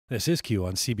This is Q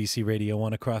on CBC Radio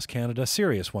 1 across Canada,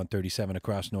 Sirius 137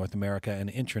 across North America, and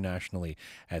internationally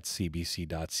at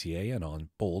cbc.ca and on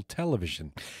Bold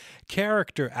Television.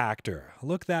 Character actor.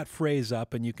 Look that phrase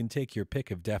up and you can take your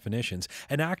pick of definitions.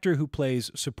 An actor who plays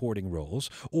supporting roles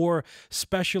or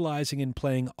specializing in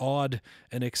playing odd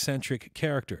and eccentric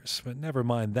characters. But never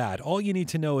mind that. All you need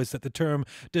to know is that the term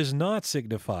does not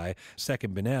signify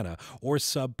second banana or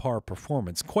subpar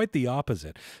performance. Quite the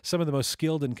opposite. Some of the most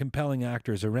skilled and compelling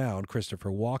actors around,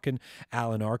 Christopher Walken,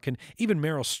 Alan Arkin, even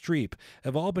Meryl Streep,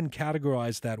 have all been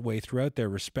categorized that way throughout their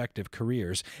respective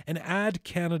careers. And add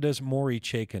Canada's Maury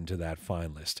Chaykin to that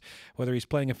fine list. Whether he's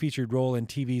playing a featured role in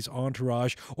TV's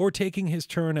Entourage or taking his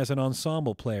turn as an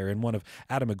ensemble player in one of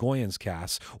Adam Egoyan's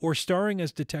casts or starring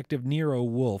as Detective Nero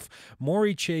Wolfe,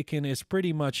 Maury Chaykin is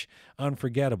pretty much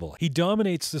unforgettable. He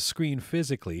dominates the screen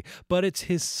physically, but it's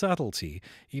his subtlety,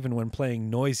 even when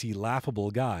playing noisy, laughable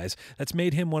guys, that's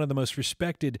made him one of the most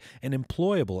respected and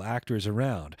employable actors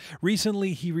around.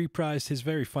 Recently, he reprised his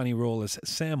very funny role as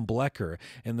Sam Blecker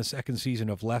in the second season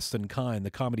of Less Than Kind,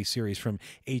 the comedy series from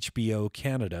HBO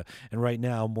Canada. And right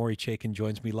now, Maury Chaykin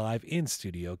joins me live in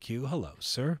Studio Q. Hello,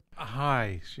 sir.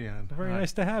 Hi, Jian. Very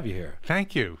nice to have you here.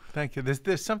 Thank you. Thank you.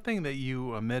 There's something that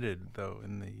you omitted, though,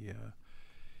 in the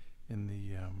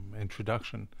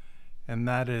introduction, and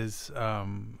that is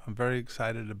I'm very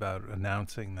excited about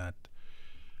announcing that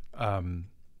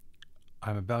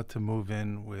I'm about to move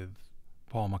in with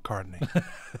Paul McCartney.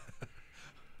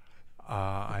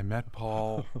 I met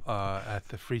Paul at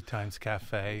the Free Times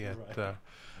Cafe.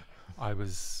 I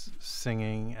was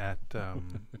singing at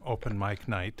open mic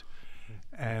night,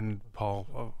 and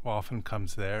Paul often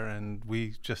comes there, and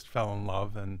we just fell in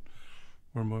love, and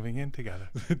we're moving in together.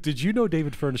 Did you know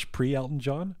David Furnish pre-Elton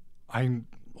John? Yeah.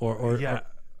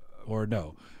 Or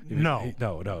no? No.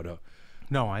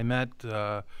 No, I met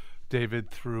David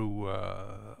through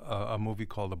a movie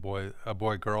called A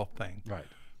Boy Girl Thing, right,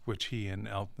 which he and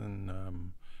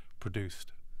Elton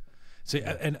produced. See,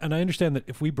 and I understand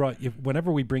that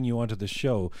whenever we bring you onto the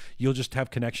show, you'll just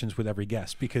have connections with every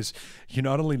guest because you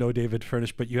not only know David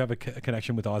Furnish, but you have a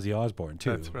connection with Ozzy Osbourne too,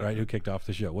 That's right. Who kicked off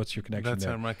the show. What's your connection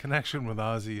there? My connection with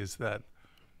Ozzy is that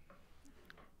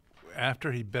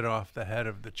after he bit off the head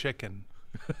of the chicken,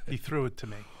 he threw it to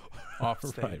me off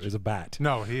stage. Right, it was a bat.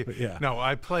 No,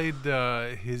 I played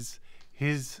his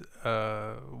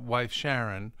wife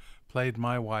Sharon played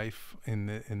my wife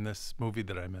in this movie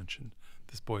that I mentioned.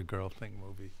 This boy-girl thing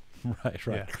movie. Right.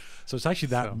 Yeah. So it's actually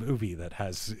that movie that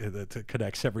that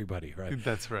connects everybody, right?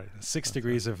 That's right. Six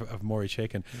Degrees of Maury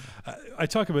Chaykin. Yeah. I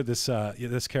talk about this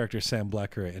this character, Sam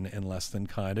Blecker, in Less Than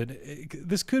Kind. And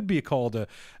this could be called a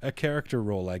character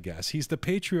role, I guess. He's the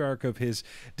patriarch of his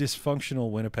dysfunctional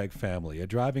Winnipeg family, a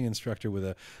driving instructor with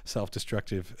a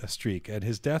self-destructive streak. And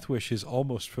his death wish is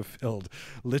almost fulfilled,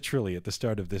 literally, at the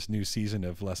start of this new season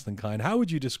of Less Than Kind. How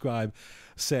would you describe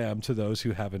Sam to those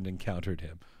who haven't encountered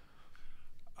him?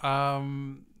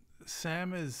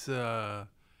 Sam is an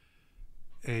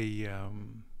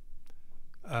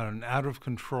out of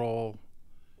control,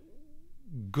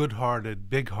 good-hearted,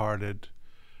 big-hearted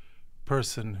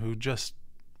person who just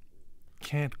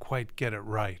can't quite get it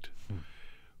right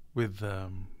with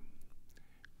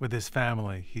his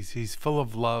family. He's full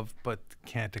of love but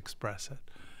can't express it,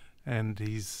 and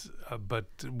but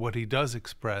what he does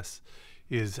express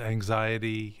is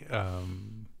anxiety,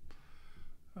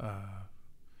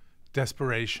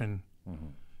 desperation,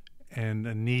 and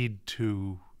a need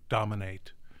to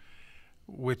dominate,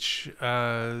 which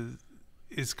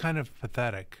is kind of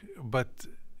pathetic. But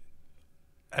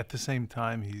at the same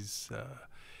time,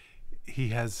 he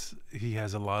has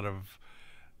a lot of,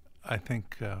 I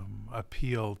think,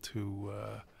 appeal to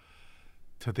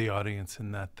the audience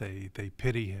in that they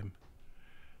pity him.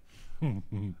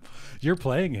 You're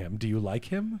playing him. Do you like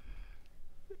him?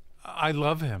 I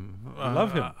love him. I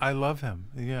love him. I love him.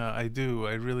 Yeah, I do.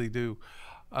 I really do.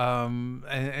 And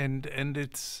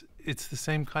it's the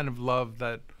same kind of love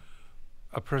that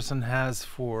a person has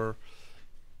for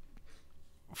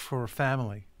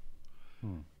family,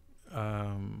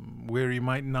 where you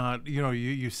might not,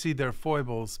 you see their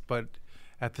foibles, but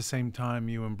at the same time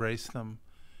you embrace them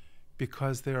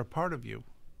because they're a part of you.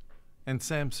 And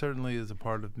Sam certainly is a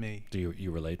part of me. Do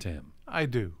you relate to him? I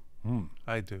do.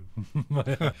 I do.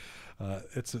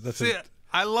 See,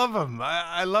 I love him.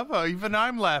 I love him. Even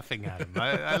I'm laughing at him.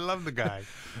 I love the guy.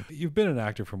 You've been an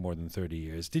actor for more than 30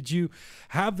 years. Did you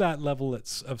have that level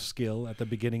of skill at the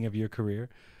beginning of your career?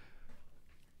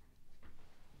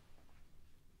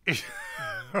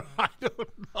 I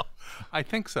don't know. I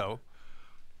think so.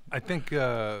 I think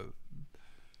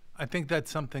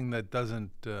that's something that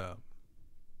doesn't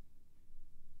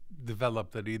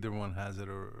develop that either one has it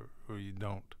or you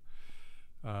don't.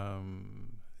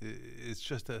 It's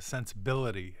just a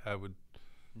sensibility. I would,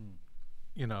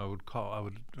 I would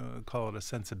call it a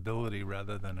sensibility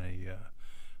rather than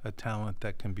a talent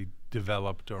that can be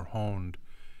developed or honed.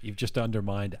 You've just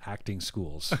undermined acting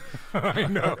schools I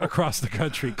know. across the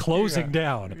country, closing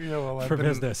down for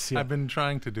business. Yeah. I've been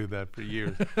trying to do that for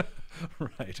years.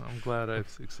 Right. I'm glad I've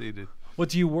succeeded. Well,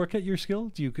 do you work at your skill?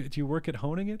 Do you work at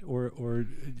honing it, or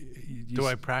do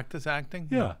I practice acting?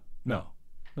 Yeah. No.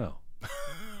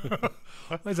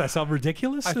 Does that sound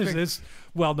ridiculous? There's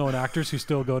well-known actors who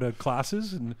still go to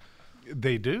classes, and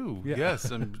they do. Yeah.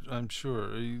 Yes, I'm sure.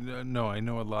 No, I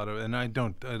know a lot of, and I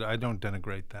don't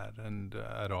denigrate that and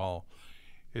at all.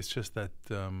 It's just that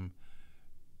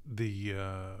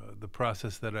the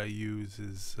process that I use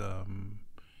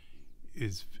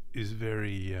is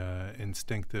very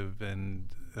instinctive and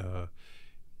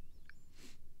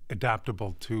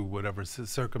adaptable to whatever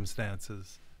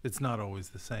circumstances. It's not always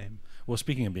the same. Well,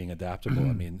 speaking of being adaptable,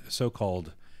 I mean,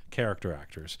 so-called character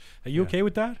actors. Are you okay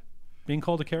with that? Being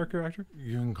called a character actor?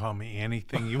 You can call me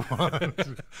anything you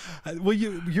want. Well,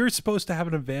 you're supposed to have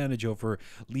an advantage over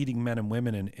leading men and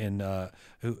women in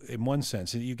one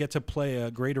sense. You get to play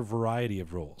a greater variety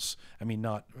of roles. I mean,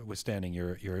 notwithstanding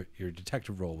your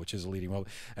detective role, which is a leading role,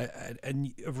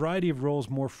 and a variety of roles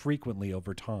more frequently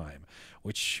over time,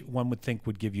 which one would think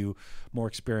would give you more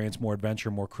experience, more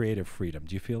adventure, more creative freedom.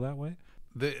 Do you feel that way?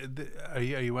 Are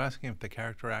you asking if the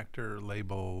character actor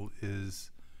label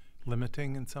is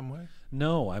limiting in some way?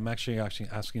 No, I'm actually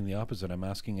asking the opposite. I'm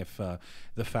asking if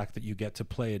the fact that you get to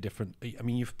play a different, I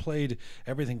mean, you've played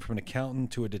everything from an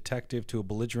accountant to a detective to a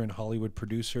belligerent Hollywood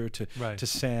producer to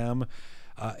Sam.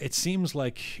 It seems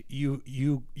like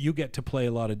you get to play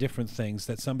a lot of different things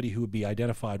that somebody who would be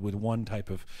identified with one type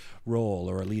of role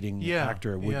or a leading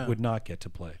actor would not get to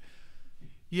play.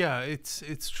 Yeah,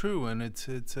 it's true, and it's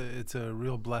a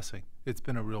real blessing. It's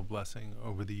been a real blessing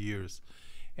over the years.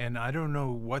 And I don't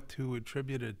know what to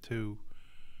attribute it to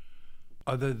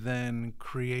other than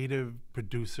creative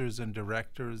producers and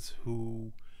directors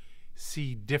who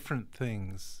see different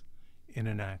things in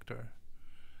an actor.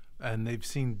 And they've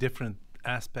seen different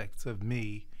aspects of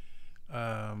me.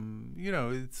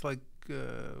 It's like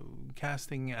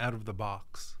casting out of the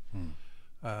box,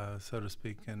 so to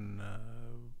speak, and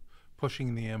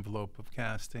pushing the envelope of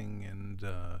casting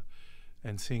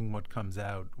and seeing what comes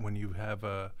out when you have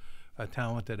a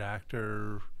talented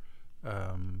actor.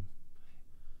 The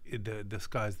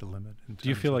sky's the limit. Do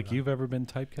you feel like you've ever been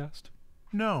typecast?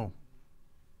 No,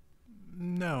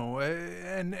 and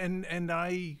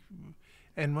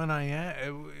when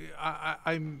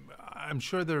I'm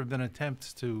sure there have been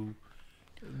attempts to.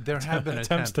 There have been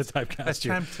attempts to typecast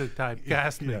you. Attempt to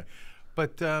typecast me,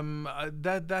 but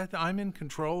that I'm in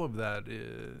control of that,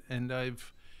 and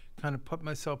I've kind of put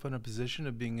myself in a position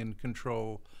of being in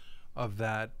control of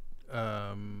that.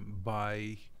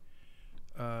 By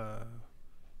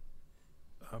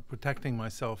protecting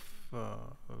myself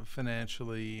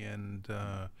financially, and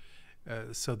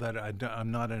so that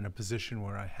I'm not in a position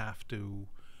where I have to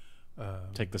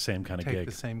take the same kind of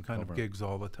gigs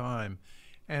all the time,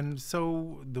 and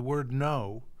so the word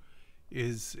no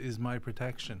is my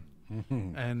protection,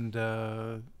 and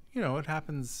it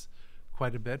happens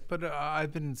quite a bit, but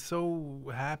I've been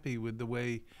so happy with the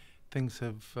way things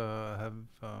have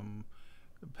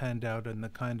panned out, and the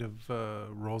kind of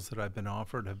roles that I've been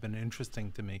offered have been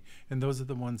interesting to me, and those are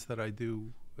the ones that I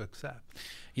do accept.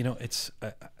 It's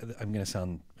I'm going to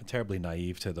sound terribly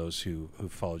naive to those who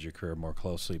followed your career more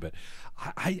closely, but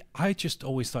I just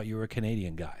always thought you were a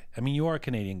Canadian guy. I mean, you are a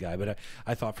Canadian guy, but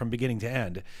I thought from beginning to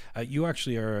end, you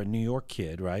actually are a New York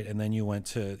kid, right? And then you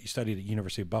studied at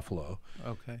University of Buffalo.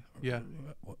 Okay. Yeah.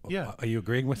 Yeah. Are you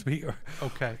agreeing with me? Or?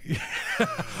 Okay.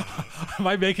 Am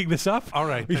I making this up? All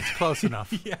right, that's close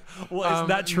enough. Yeah. Well, is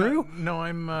that true? No,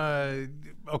 I'm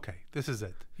okay. This is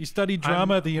it. You studied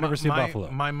drama at the University of Buffalo.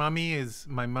 My mummy is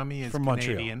from Canadian.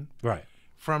 Montreal. Right.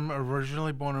 From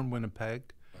originally born in Winnipeg.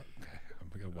 Okay.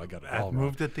 I got it I all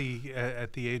moved at the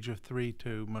age of 3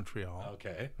 to Montreal.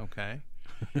 Okay.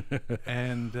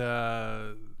 And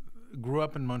grew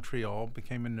up in Montreal.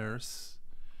 Became a nurse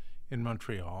in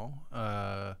Montreal.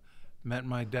 Met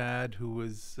my dad, who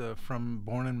was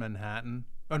born in Manhattan.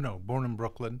 Oh no, born in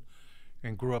Brooklyn,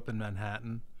 and grew up in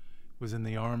Manhattan. Was in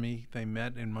the Army. They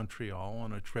met in Montreal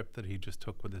on a trip that he just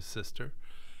took with his sister,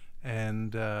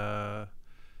 and then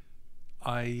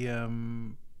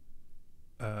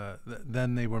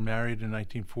they were married in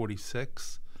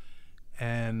 1946,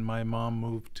 and my mom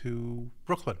moved to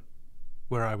Brooklyn,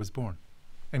 where I was born,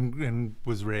 and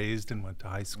was raised and went to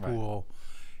high school,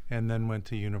 and then went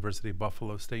to University of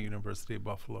Buffalo, State University of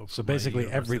Buffalo. So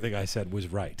basically everything I said was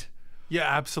right. Yeah,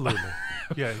 absolutely.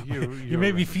 Yeah, you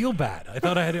made me feel bad. I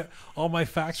thought I had all my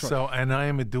facts wrong. So, and I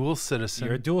am a dual citizen.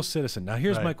 You're a dual citizen. Now,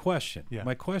 here's my question. Yeah.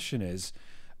 My question is,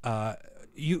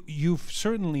 you've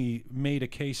certainly made a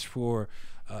case for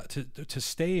to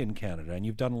stay in Canada, and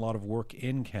you've done a lot of work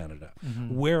in Canada,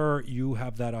 where you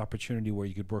have that opportunity where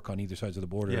you could work on either sides of the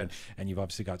border, and you've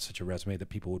obviously got such a resume that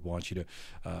people would want you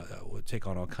to take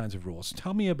on all kinds of roles.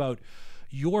 Tell me about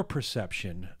your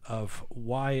perception of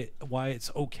why it's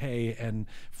okay and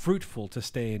fruitful to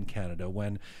stay in Canada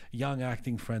when young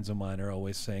acting friends of mine are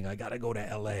always saying, I got to go to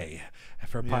LA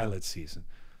for pilot season.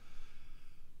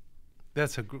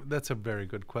 That's a very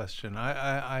good question.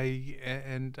 I'm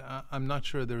not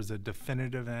sure there's a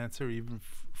definitive answer, even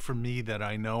for me, that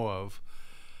I know of,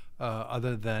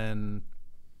 other than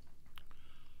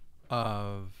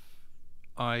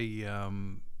I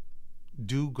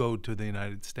do go to the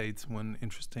United States when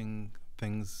interesting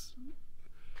things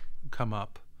come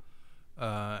up,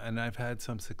 and I've had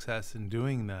some success in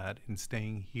doing that, in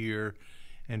staying here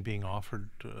and being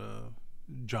offered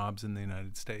jobs in the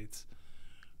United States.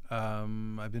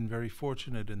 I've been very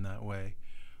fortunate in that way.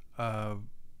 I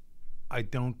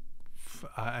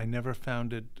never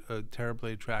found it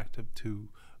terribly attractive to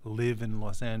live in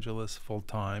Los Angeles full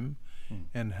time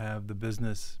and have the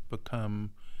business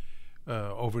become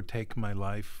overtake my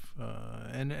life,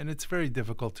 and it's very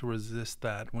difficult to resist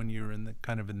that when you're in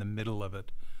the middle of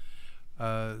it.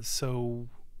 So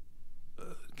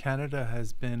Canada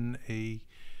has been a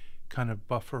kind of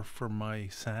buffer for my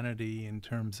sanity in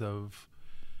terms of.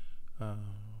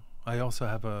 I also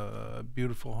have a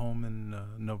beautiful home in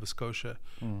Nova Scotia,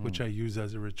 which I use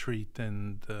as a retreat,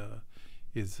 and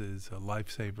is a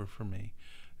lifesaver for me.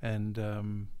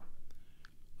 And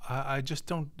I just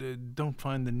don't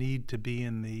find the need to be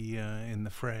in the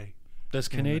fray. Does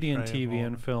Canadian TV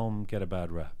and film get a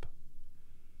bad rep?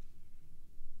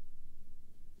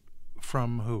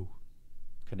 From who?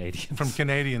 Canadians. From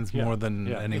Canadians more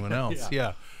than anyone else.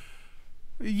 Yeah.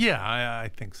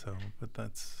 I think so. But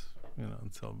that's.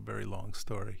 It's a very long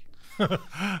story. I'll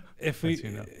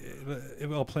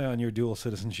play on your dual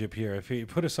citizenship here. If you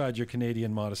put aside your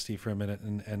Canadian modesty for a minute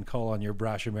and call on your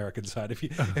brash American side, if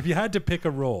you had to pick a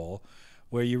role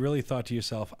where you really thought to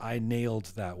yourself, I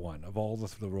nailed that one of all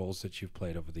the roles that you've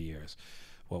played over the years,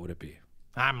 what would it be?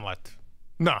 Hamlet.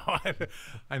 No,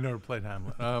 I never played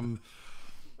Hamlet.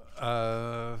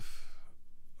 A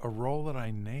role that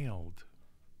I nailed.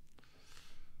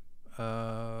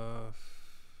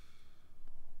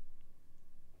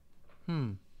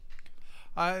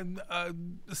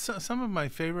 Some of my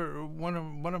favorite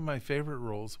one of my favorite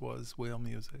roles was Whale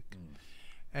Music,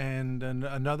 and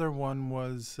another one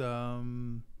was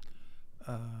the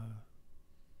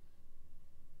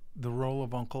role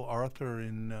of Uncle Arthur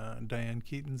in Diane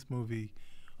Keaton's movie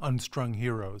Unstrung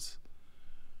Heroes,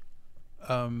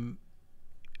 and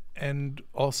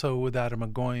also with Adam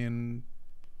Agoyan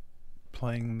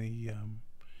playing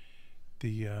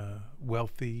the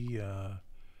wealthy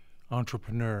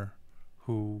entrepreneur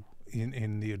who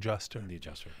in The Adjuster. The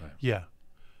Adjuster, right. Yeah.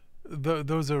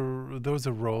 Those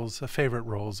are roles, favorite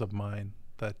roles of mine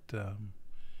that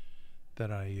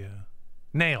I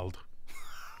nailed.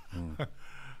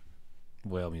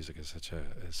 Whale Music is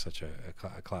such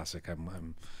a classic.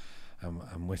 I'm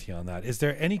with you on that. Is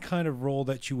there any kind of role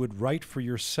that you would write for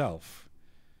yourself,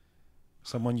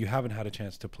 someone you haven't had a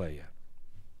chance to play yet,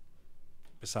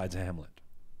 besides Hamlet?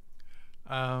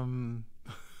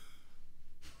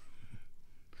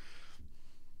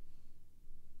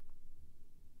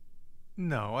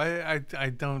 No, I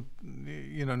don't.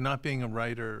 Not being a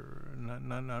writer,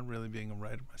 not really being a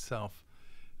writer myself.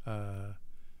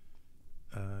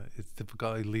 It's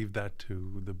difficult. I leave that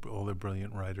to all the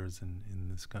brilliant writers in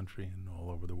this country and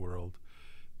all over the world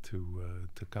to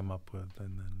come up with,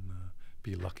 and then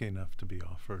be lucky enough to be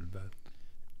offered that.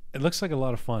 It looks like a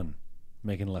lot of fun,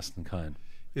 making Less Than Kind.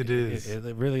 It is.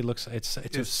 It really looks. It's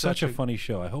such a funny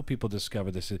show. I hope people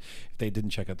discover this if they didn't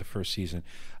check out the first season.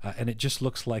 And it just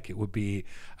looks like it would be.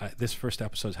 This first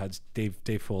episode has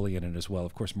Dave Foley in it as well.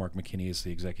 Of course, Mark McKinney is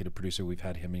the executive producer. We've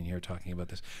had him in here talking about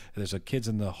this. There's a Kids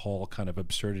in the Hall kind of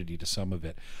absurdity to some of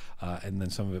it, and then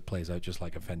some of it plays out just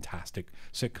like a fantastic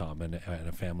sitcom and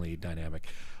a family dynamic.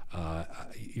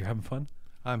 You're having fun?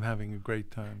 I'm having a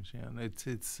great time, Jian.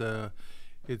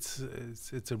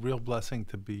 It's a real blessing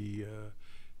to be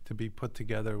put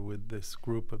together with this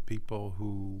group of people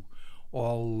who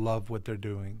all love what they're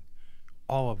doing.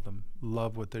 All of them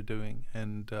love what they're doing,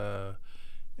 and to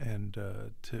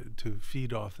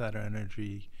feed off that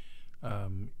energy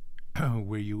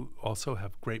where you also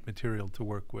have great material to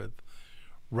work with,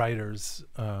 writers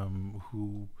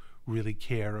who really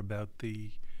care about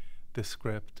the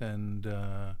script and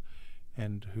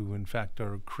who in fact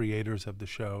are creators of the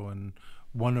show, and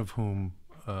one of whom,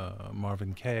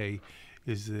 Marvin Kaye,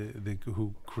 is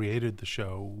who created the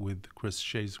show with Chris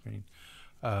Shasgreen,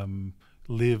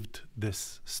 lived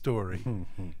this story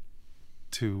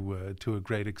to a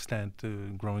great extent,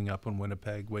 growing up in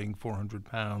Winnipeg, weighing 400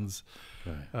 pounds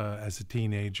as a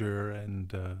teenager,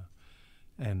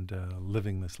 and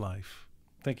living this life.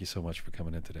 Thank you so much for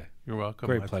coming in today. You're welcome.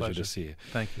 Great My pleasure to see you.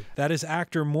 Thank you. That is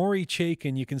actor Maury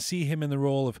Chaykin. You can see him in the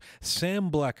role of Sam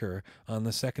Blecker on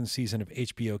the second season of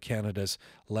HBO Canada's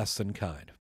Less Than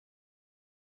Kind.